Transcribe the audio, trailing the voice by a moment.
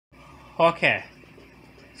Okay.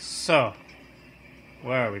 So,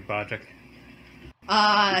 where are we, Bodrick?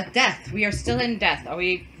 Death. We are still in death. Are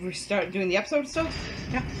we start doing the episode still?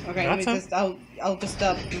 Yeah. Okay, let me just, I'll just,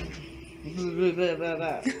 I need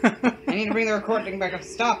to bring the recording back up.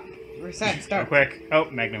 Stop. Reset. Start. Real quick. Oh,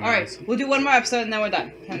 Magnum. Alright, we'll do one more episode and then we're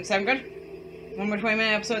done. Sound good? One more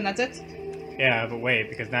 20-minute episode and that's it? Yeah, but wait,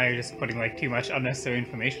 because now you're just putting, like, too much unnecessary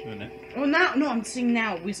information in it. Oh, now? No, I'm saying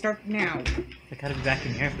now. We start now. I gotta be back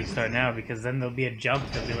in here if we start now, because then there'll be a jump.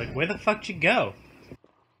 They'll be like, where the fuck you go?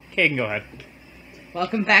 Okay, you can go ahead.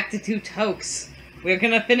 Welcome back to Tokes. We're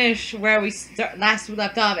gonna finish where we last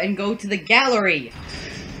left off and go to the gallery.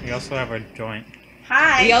 We also have our joint.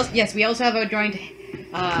 Hi! We also have our joint,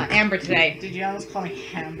 Amber today. Did you almost call me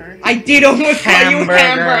Hamburger? I did almost call you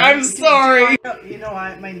Amber, I'm sorry! You know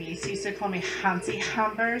what? My niece used to call me Hansi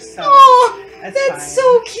Hamber, so Oh, that's fine.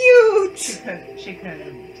 so cute! She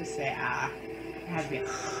couldn't just say, ah. It had to be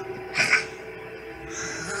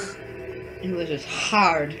English is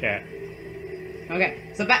hard. Yeah. Okay,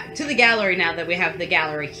 so back to the gallery now that we have the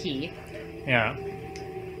gallery key. Yeah.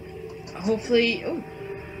 Hopefully... Oh,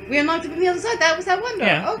 we unlocked it from the other side. That was that window.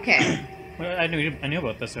 Yeah. Okay. Well, I knew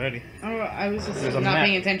about this already. Oh, I was just There's a not map.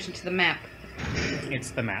 paying attention to the map.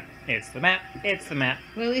 It's the map. It's the map. It's the map.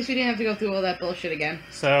 Well, at least we didn't have to go through all that bullshit again.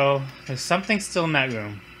 So, there's something still in that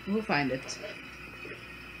room. We'll find it.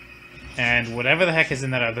 And whatever the heck is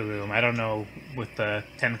in that other room, I don't know, with the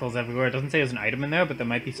tentacles everywhere. It doesn't say there's an item in there, but there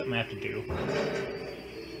might be something I have to do.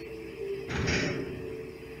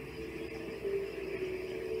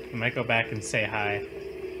 I might go back and say hi.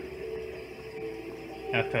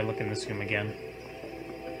 After I look in this room again.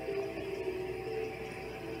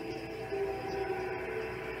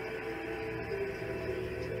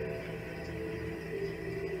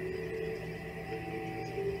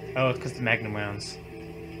 Oh, it's because the Magnum rounds.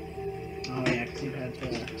 Oh yeah, because you had the...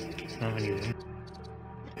 It's not any room.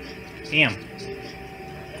 Damn.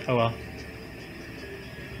 Oh well.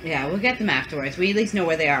 Yeah, we'll get them afterwards. We at least know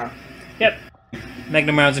where they are. Yep.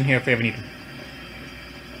 Magnum rounds in here if we ever need them.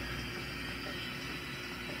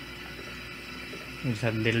 We just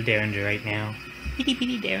have little Derringer right now. Itty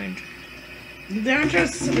bitty Derringer. They're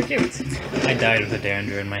just super cute. I died with a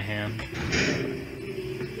Derringer in my hand.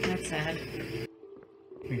 That's sad.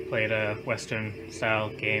 We played a Western-style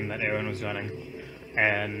game that Aaron was running,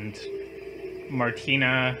 and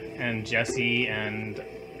Martina and Jesse and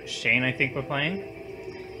Shane, I think, were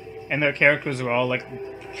playing. And their characters were all, like,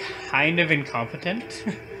 kind of incompetent,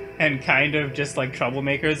 and kind of just, like,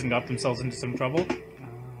 troublemakers and got themselves into some trouble.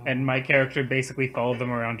 And my character basically followed them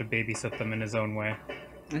around to babysit them in his own way.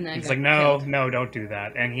 And then He's like, no, no, don't do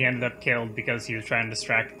that. And he ended up killed because he was trying to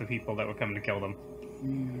distract the people that were coming to kill them.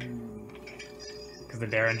 Because the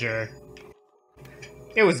Derringer...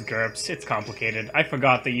 It was GURPS. It's complicated. I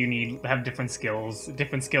forgot that you have different skills.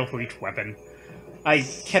 Different skill for each weapon. I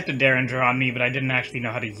kept a Derringer on me, but I didn't actually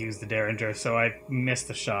know how to use the Derringer, so I missed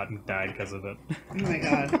the shot and died because of it. Oh my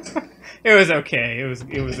god. It was okay. It was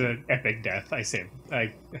an epic death. I saved.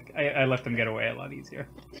 I let them get away a lot easier.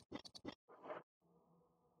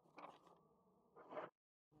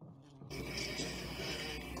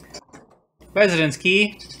 Residence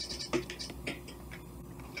key.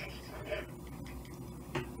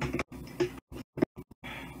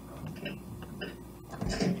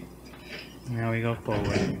 Now we go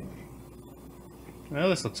forward. Well,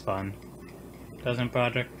 this looks fun. Doesn't it,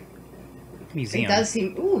 Project? Museum. It does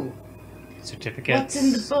seem... Ooh. Certificates. What's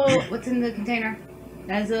in the bowl? What's in the container?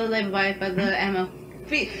 That's a label by the ammo.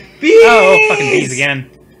 Bees! Oh, fucking bees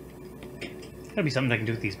again. Gotta be something I can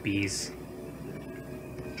do with these bees.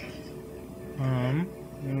 I'm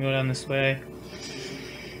gonna go down this way.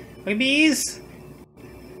 Look, bees!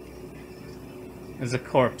 There's a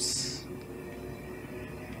corpse.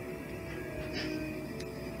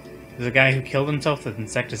 There's a guy who killed himself with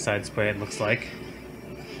insecticide spray, it looks like.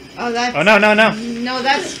 Oh, that's... Oh, no, no, no! No,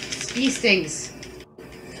 that's bee stings.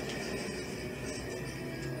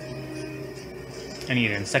 I need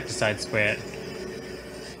an insecticide spray it.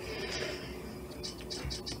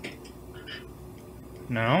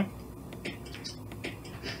 No?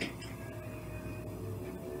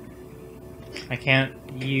 I can't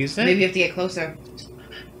use it? Maybe you have to get closer.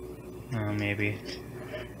 Oh, maybe.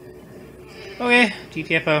 Okay,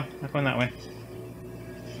 GTFO. Not going that way.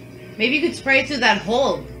 Maybe you could spray it through that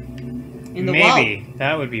hole in the wall. Maybe.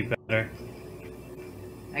 That would be better.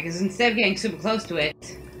 I guess instead of getting super close to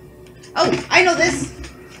it... Oh, I know this!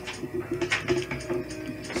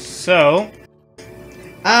 So...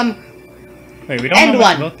 Wait, we don't End know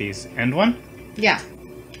much one. about these. End one? Yeah.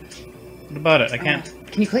 What about it? I can't...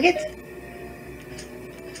 Can you click it?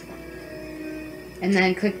 And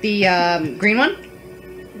then click the green one.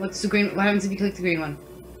 What's the green? What happens if you click the green one?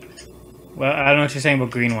 Well, I don't know what you're saying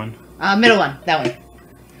about green one. Middle one. That one.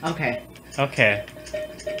 Okay. Okay.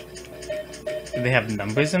 Do they have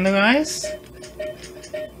numbers in their eyes?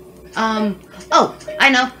 Oh, I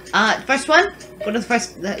know. First one. Go to the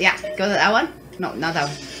first. Yeah, go to that one. No, not that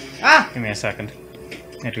one. Ah! Give me a second.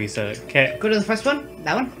 I have to reset it. Okay. Go to the first one.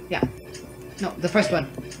 That one? Yeah. No, the first one.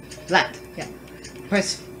 Left. Yeah.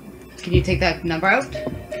 First. Can you take that number out?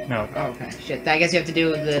 No. Oh, okay. Shit. I guess you have to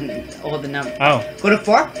do all the numbers. Oh. Go to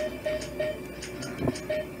 4.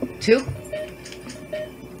 2.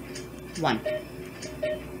 1.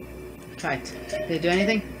 Try it. Did it do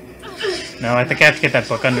anything? No, I think I have to get that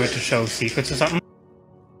book under it to show secrets or something.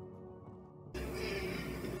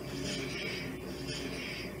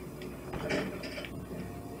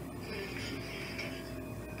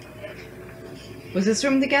 Was this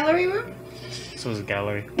from the gallery room? This was a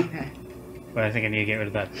gallery. Okay. But I think I need to get rid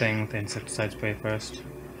of that thing with the insecticide spray first.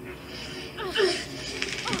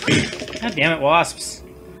 God damn it, wasps!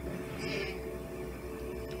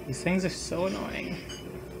 These things are so annoying.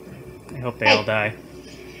 I hope they all die.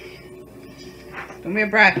 Don't be a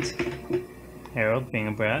brat. Harold being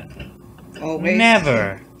a brat. Always.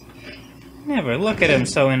 Never! Never. Look at him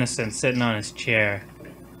so innocent sitting on his chair.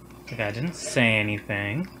 Like I didn't say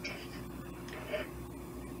anything.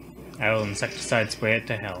 I will insecticide spray it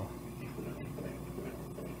to hell.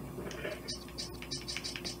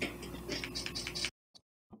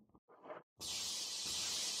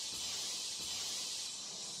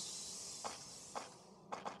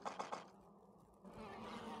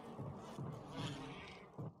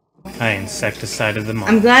 I insecticided them all.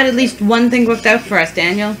 I'm glad at least one thing worked out for us,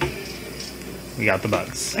 Daniel. We got the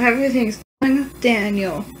bugs. Everything's going up,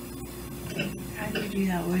 Daniel. How do you do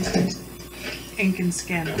that with ink and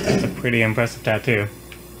skin? It's a pretty impressive tattoo.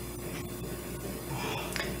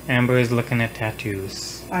 Amber is looking at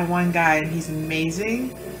tattoos. By one guy, and he's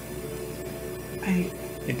amazing.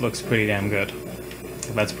 It looks pretty damn good.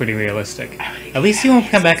 That's pretty realistic. At least he won't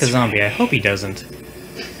come back a zombie. I hope he doesn't.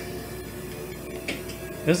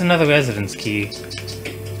 There's another residence key.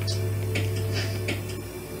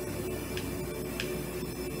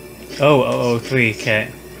 Oh, 003,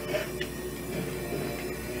 okay.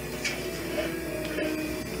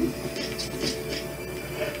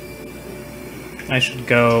 I should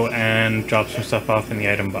go and drop some stuff off in the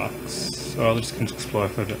item box. Or I'll just explore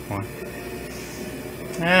for a bit more.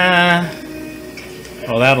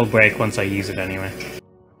 Well, that'll break once I use it anyway.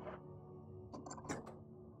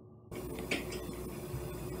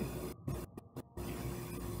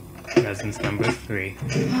 Residence number 3.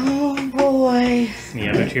 Oh boy. The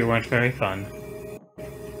other 2 weren't very fun.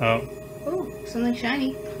 Oh, Oh, something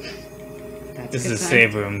shiny. That's this a good is a sign.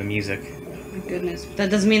 save room, the music. My goodness.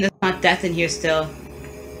 That doesn't mean there's not death in here still.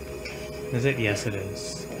 Is it? Yes, it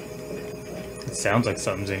is. It sounds like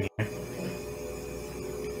something's in here.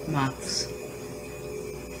 Moths.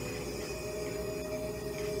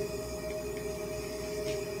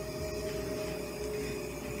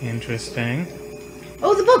 Interesting.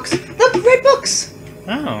 Oh, the books! The red books!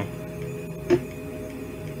 Oh.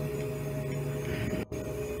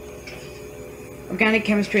 Organic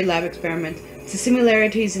chemistry lab experiment. The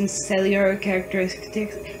similarities in cellular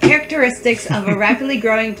characteristics of a rapidly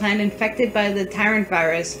growing plant infected by the tyrant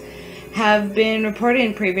virus have been reported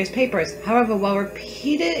in previous papers. However, while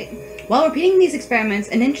repeating these experiments,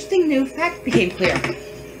 an interesting new fact became clear.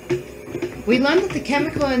 We learned that the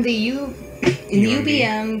chemical in the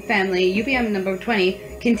UBM family, UBM number 20,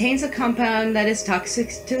 contains a compound that is toxic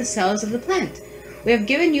to the cells of the plant. We have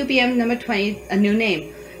given UBM number 20 a new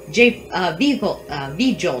name,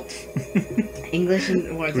 V-Jolt. English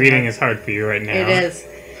and words. Reading is hard for you right now. It is.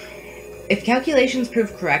 If calculations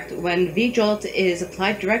prove correct, when V-Jolt is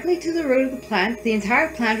applied directly to the root of the plant, the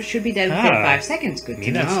entire plant should be dead within 5 seconds. Good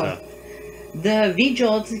to know. Stuff. The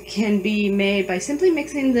V-Jolt can be made by simply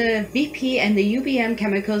mixing the VP and the UBM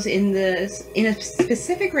chemicals in a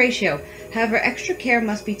specific ratio. However, extra care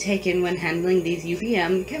must be taken when handling these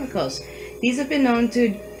UBM chemicals. These have been known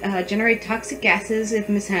to generate toxic gases if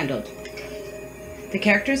mishandled. The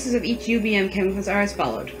characteristics of each UBM chemicals are as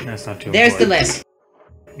followed. That's not too There's the important. list.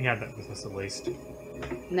 We had that with us at least.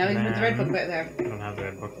 Now we can put the red book right there. I don't have the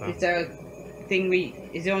red book though. Is there a thing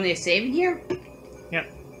is there only a save in here? Yep.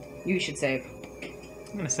 You should save.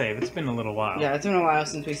 I'm gonna save. It's been a little while. Yeah, it's been a while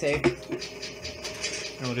since we saved.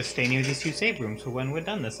 And we'll just stay near these 2 save rooms for when we're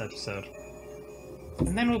done this episode.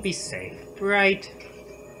 And then we'll be safe. Right?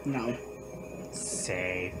 No.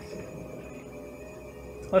 Safe.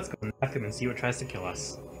 Let's go in the bathroom and see what tries to kill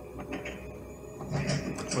us.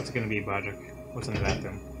 What's it gonna be, Broderick? What's in the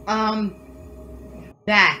bathroom?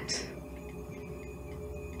 That.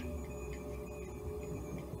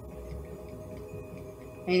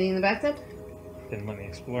 Anything in the bathtub? Didn't let me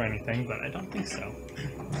explore anything, but I don't think so.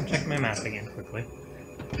 I'll check my map again quickly.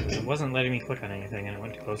 It wasn't letting me click on anything, and I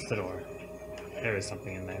went to close the door. There is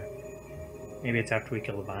something in there. Maybe it's after we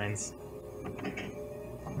kill the vines.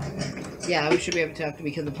 Yeah, we should be able to after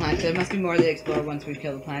we kill the plants. There must be more to explore once we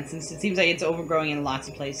kill the plants, since it seems like it's overgrowing in lots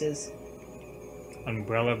of places.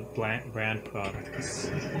 Umbrella brand products.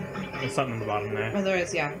 There's something in the bottom there. Oh, there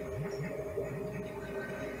is, yeah.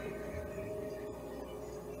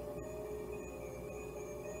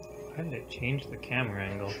 How did it change the camera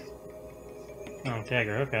angle? Oh,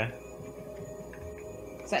 dagger, okay.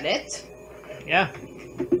 Is that it? Yeah.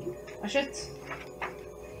 Oh, shit.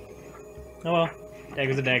 Oh well.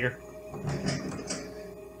 Dagger's a dagger.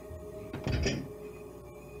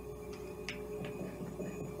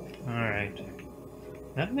 Alright.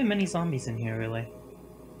 There haven't been many zombies in here, really.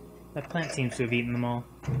 That plant seems to have eaten them all.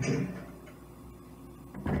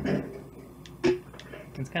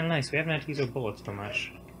 It's kind of nice. We haven't had to use our bullets so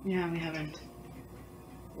much. Yeah, we haven't.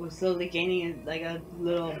 We're slowly gaining like a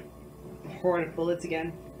little horde of bullets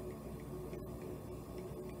again.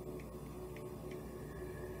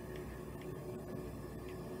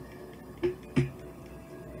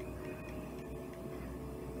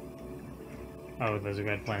 Oh, there's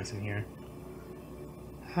red plants in here.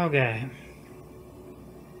 Okay.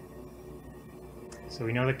 So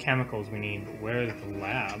we know the chemicals we need, but where's the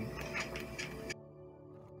lab?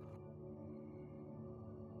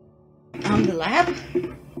 The lab?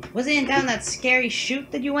 Wasn't it down that scary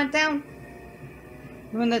chute that you went down?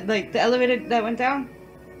 When the elevator that went down?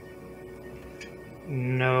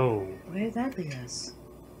 No. Where did that lead us?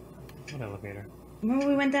 What elevator? Remember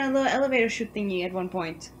we went down a little elevator chute thingy at one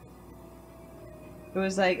point? It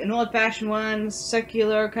was like an old-fashioned one,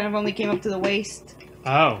 circular, kind of only came up to the waist.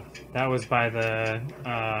 Oh, that was by the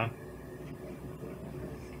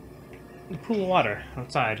pool of water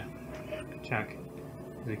outside. Check.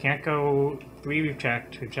 We can't go 3, we've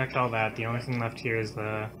checked all that. The only thing left here is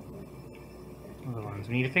the other ones.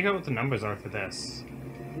 We need to figure out what the numbers are for this.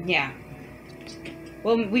 Yeah.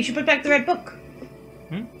 Well, we should put back the red book.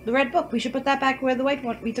 Hmm? The red book. We should put that back where the white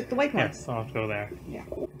one. We took the white one. Yes, I'll have to go there. Yeah.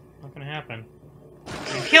 Not gonna happen.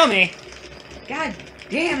 You'll kill me! God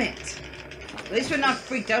damn it! At least we're not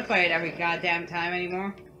freaked out by it every goddamn time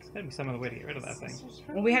anymore. There's gotta be some other way to get rid of that thing.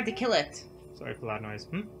 Well, we have to kill it. Sorry for the loud noise.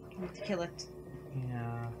 Hmm? We have to kill it.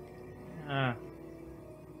 Yeah.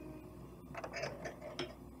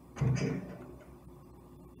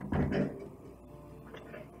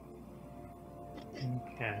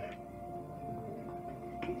 Okay.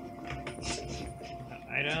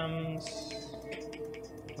 Items.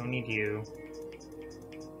 Don't need you.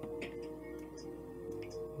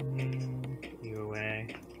 Put you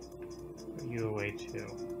away. Put you away too.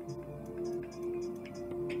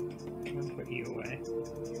 And put you away.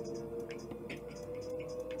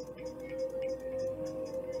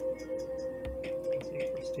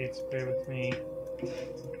 First aid spray with me.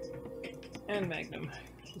 And Magnum.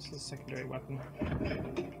 This is a secondary weapon.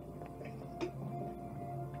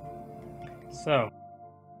 So.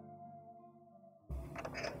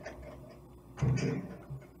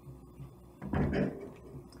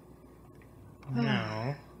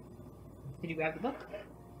 Now. Did you grab the book?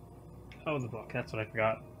 Oh, the book. That's what I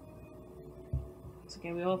forgot. It's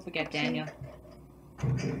okay, we all forget, Daniel.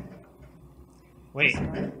 Wait.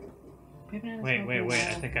 Wait. I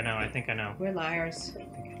think I know. We're liars. I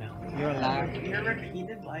think I know. You're a liar. You're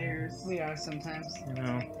repeated liars. We are sometimes. I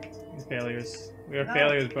know. We're failures. We are No.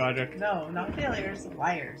 failures, Broderick. No, not failures,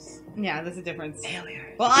 liars. Yeah, there's a difference.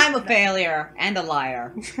 Failures. Well, I'm a failure and a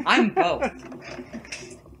liar. I'm both.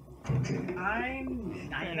 I'm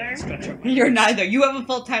neither. You're neither. You have a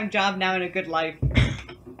full-time job now and a good life.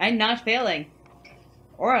 And not failing.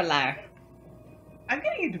 Or a liar. I'm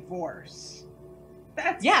getting a divorce.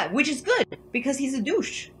 That's Yeah, which is good, because he's a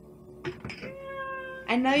douche.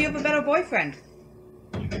 And now you have a better boyfriend.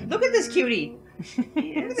 Look at this cutie. Look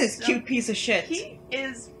at this cute piece of shit. He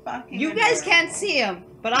is fucking. You guys adorable. can't see him,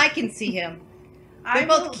 but I can see him. They're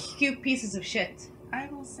both cute pieces of shit. I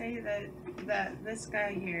will say that this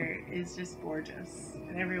guy here is just gorgeous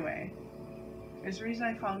in every way. There's a reason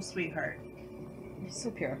I call him Sweetheart. You're so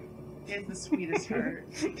pure. He has the sweetest heart.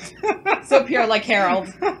 So pure like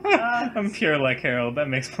Harold. I'm pure like Harold. That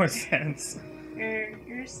makes more sense.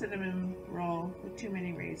 Your cinnamon roll with too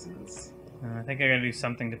many raisins. I think I gotta do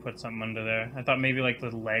something to put something under there. I thought maybe like the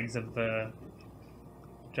legs of the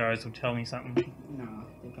jars would tell me something. No,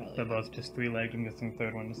 they probably They're both just 3-legged. I'm guessing the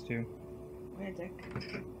third one is 2. Wait, Dick.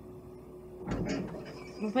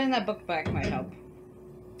 Well, putting that book back might help.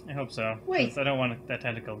 I hope so. Wait. 'Cause I don't want that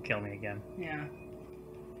tentacle to kill me again. Yeah.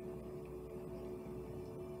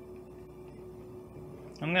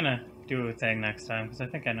 I'm gonna do a thing next time, because I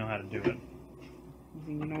think I know how to do it. You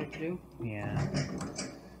think you know what to do? Yeah.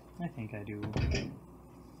 I think I do.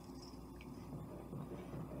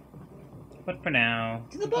 But for now,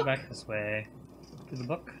 To the we'll go book. back this way. To the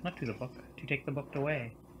book? Not to the book. To take the book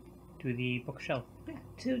away. To the bookshelf. Yeah.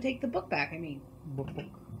 To take the book back, I mean. Book, book.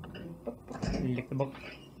 Book. Lick the book.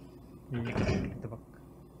 Lick the book.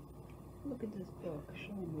 Look at this book.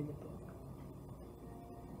 Show me the book.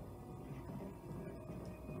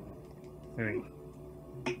 3.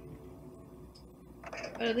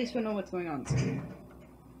 But at least we know what's going on.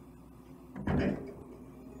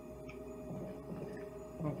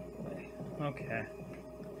 Okay.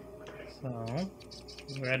 So,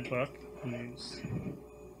 red book, use.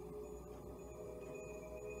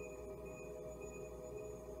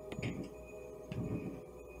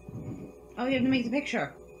 Oh, you have to make the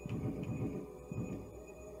picture.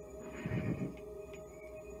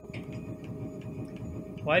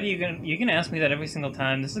 Why do you can ask me that every single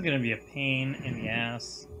time? This is gonna be a pain in the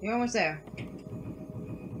ass. You're almost there.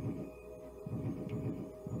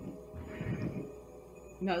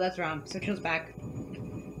 No, that's wrong. So choose back.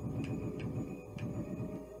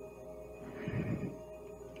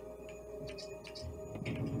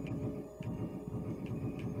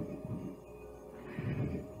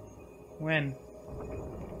 When?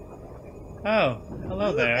 Oh, hello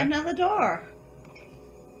Look, there. another door.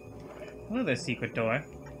 Hello there, secret door.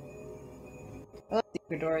 I love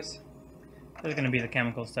secret doors. There's gonna be the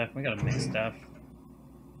chemical stuff. We gotta mix stuff.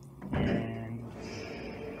 And...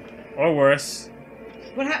 Or worse,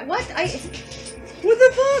 What? What? What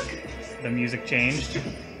the fuck? the music changed.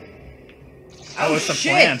 Oh, it's the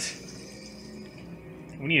shit. plant.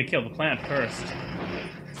 We need to kill the plant first.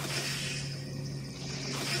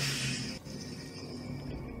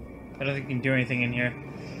 I don't think we can do anything in here.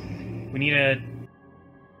 We need to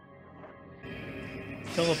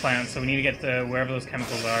kill the plant, so we need to get to wherever those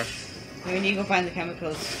chemicals are. We need to go find the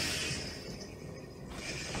chemicals.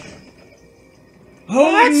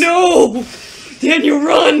 Oh no! Daniel,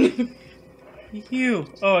 run! You!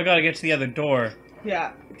 Oh, I gotta get to the other door.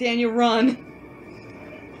 Yeah, Daniel, run.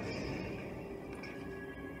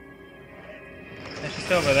 That's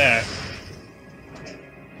just over there.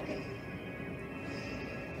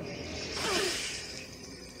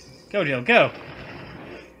 Go, Jill, go!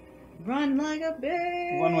 Run like a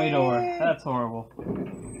bitch. One-way door. That's horrible.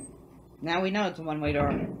 Now we know it's a one-way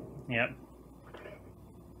door. Yep.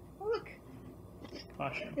 Oh, look.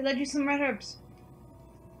 Caution. They led you some red herbs.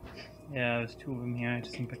 Yeah, there's 2 of them here. I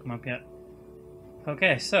just didn't pick them up yet.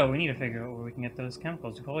 Okay, so we need to figure out where we can get those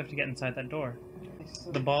chemicals. We probably have to get inside that door.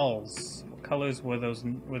 The balls. What colors were those?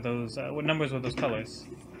 What numbers were those colors?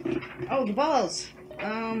 Oh, the balls.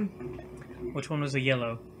 Which one was the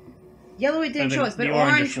yellow? Yellow it didn't the- show us, but the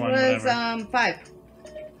orange orangish one, was whatever. 5.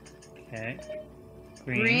 Okay.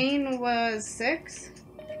 Green. Green was 6.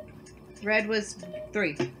 Red was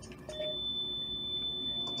 3. There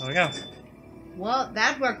we go. Well,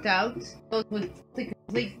 that worked out. Those were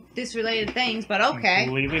complete disrelated things, but okay.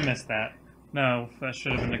 Completely missed that. No, that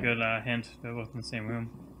should have been a good hint. They're both in the same room.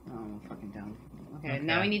 Oh, fucking dumb. Okay,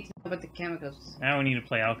 now we need to know about the chemicals. Now we need to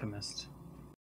play alchemist.